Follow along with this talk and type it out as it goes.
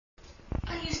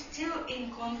in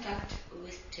contact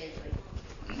with Terry?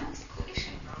 Nice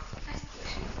question. Nice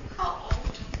question. How old?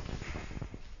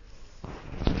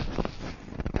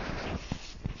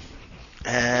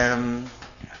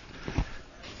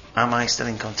 Am I still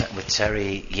in contact with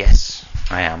Terry? Yes,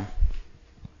 I am.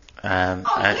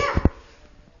 Yeah.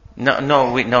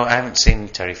 No, I haven't seen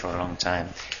Terry for a long time,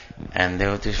 and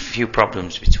there's a few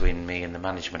problems between me and the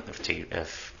management of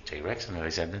T-Rex. I know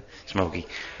he said Smokey.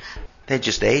 They're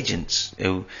just agents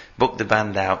who book the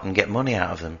band out and get money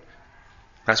out of them.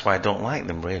 That's why I don't like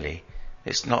them, really.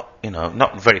 It's not,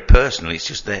 not very personal. It's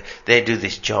just they do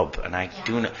this job, and I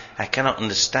cannot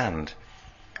understand.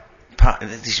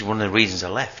 This is one of the reasons I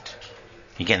left.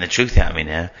 You're getting the truth out of me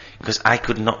now, because I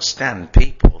could not stand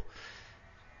people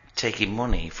taking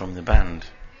money from the band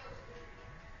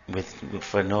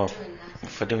for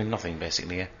doing nothing,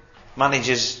 basically. Yeah.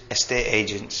 Managers, estate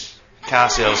agents, car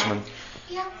salesmen.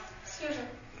 Yeah, sure.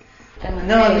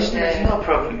 No, there's no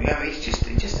problem. I mean, it's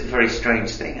just a very strange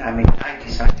thing. I mean, I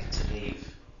decided to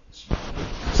leave.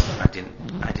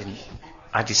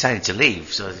 I decided to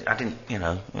leave, so I didn't.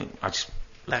 I just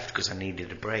left because I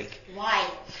needed a break. Why?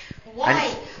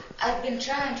 I've been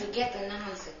trying to get an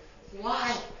answer.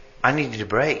 Why? I needed a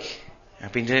break.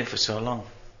 I've been doing it for so long.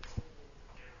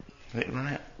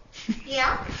 Right?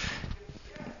 Yeah.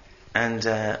 And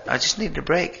I just needed a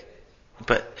break.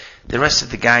 But the rest of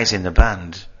the guys in the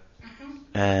band,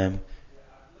 I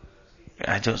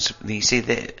don't. You see,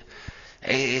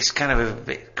 it's kind of a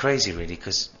bit crazy, really,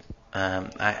 because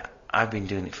I've been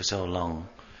doing it for so long,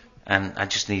 and I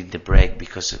just needed a break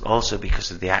because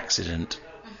of the accident.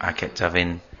 I kept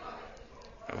having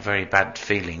very bad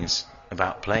feelings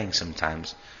about playing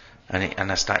sometimes,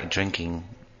 and I started drinking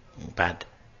bad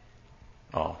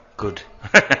or good.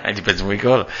 It depends on what you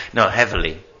call it. No,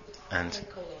 heavily, and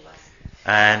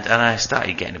I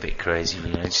started getting a bit crazy.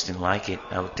 I just didn't like it.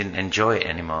 I didn't enjoy it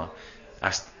anymore. I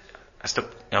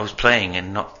stopped. I was playing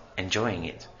and not enjoying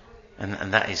it,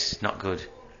 and that is not good.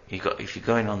 If you're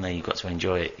going on there, you've got to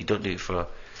enjoy it. You don't do it for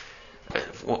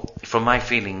my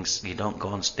feelings. You don't go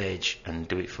on stage and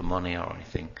do it for money or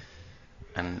anything,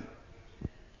 and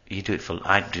I do it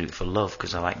for love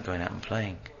because I like going out and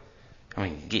playing. I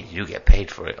mean, you do get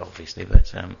paid for it, obviously,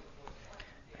 but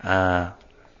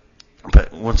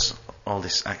once all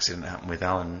this accident happened with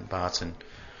Alan Barton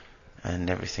and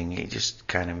everything, it just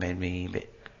kind of made me a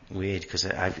bit weird because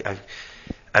I've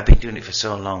been doing it for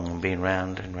so long and being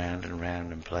round and round and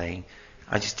round and playing.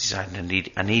 I just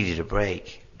decided I needed a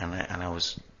break, and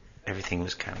everything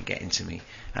was kind of getting to me.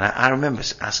 And I remember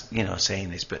saying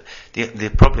this, but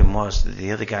the problem was that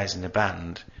the other guys in the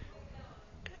band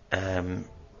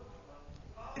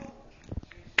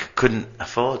couldn't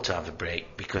afford to have a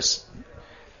break because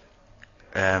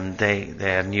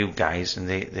they're new guys and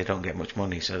they don't get much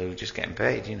money, so they were just getting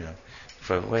paid,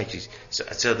 for wages.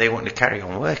 So they wanted to carry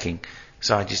on working.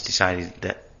 So I just decided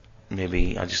that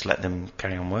maybe I'll just let them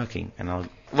carry on working, and that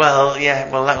was yeah.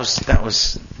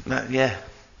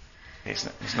 It's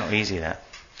not easy, that.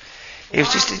 It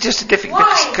was just a difficult,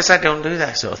 because I don't do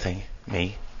that sort of thing.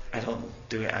 Me, I don't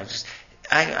do it.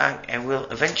 I will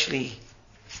eventually.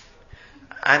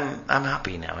 I'm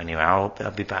happy now anyway.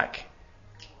 I'll be back.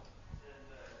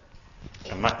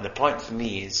 And the point for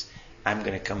me is I'm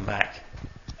going to come back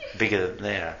bigger than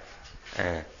they are.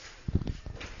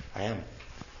 I am.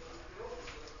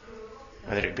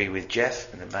 Whether it be with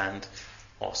Jeff and the band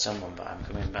or someone, but I'm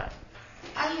coming back.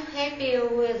 Are you happy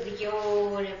with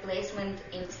your replacement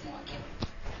in Smoking?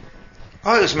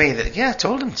 Oh, it was me I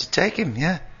told him to take him,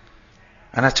 yeah.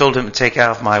 And I told him to take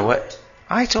out my work.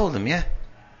 I told him, yeah.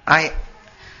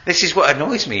 This is what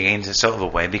annoys me in a sort of a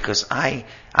way, because I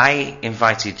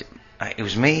invited, it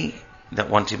was me that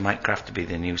wanted Mike Kraft to be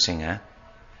the new singer.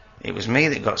 It was me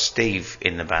that got Steve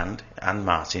in the band, and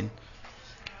Martin.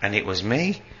 And it was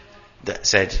me that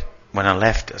said, when I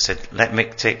left, I said, let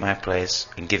Mick take my place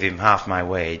and give him half my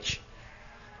wage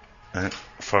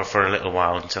for a little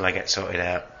while until I get sorted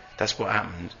out. That's what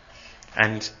happened.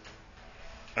 And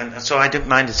so I didn't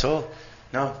mind at all.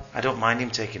 No, I don't mind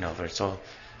him taking over at all.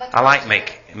 But I like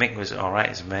Mick. Mick was alright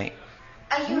as a mate.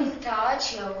 Are you in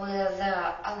touch with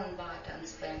Alan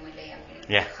Barton's family?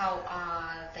 Yeah. How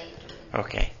are they doing?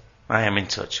 Okay. I am in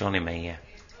touch, only me, yeah.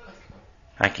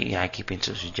 I keep in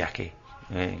touch with Jackie.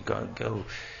 Go.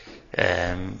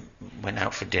 Went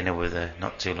out for dinner with her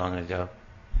not too long ago.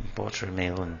 Bought her a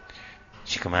meal, and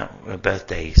she come out her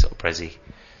birthday sort of prezi.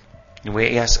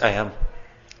 Yes, I am.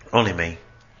 Only me.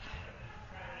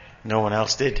 No one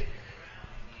else did.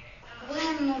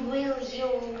 When will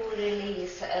you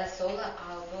release a solo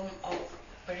album of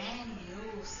brand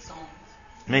new songs?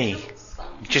 Me? New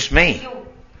songs. Just me? You.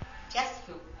 Just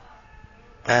you.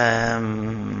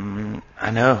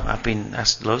 I know. I've been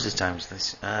asked loads of times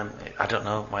this. I don't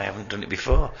know why I haven't done it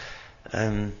before.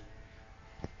 I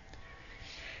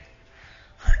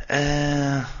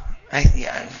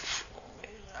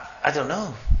don't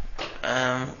know.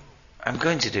 I'm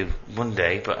going to do one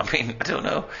day, but I mean, I don't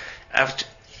know.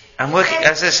 I'm working,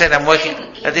 as I said, I'm working,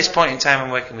 at this point in time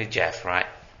I'm working with Jeff, right?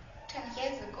 10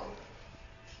 years ago.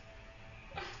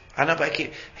 I know, but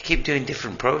I keep doing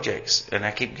different projects, and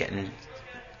I keep getting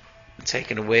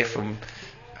taken away from.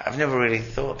 I've never really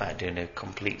thought about doing a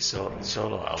complete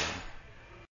solo album.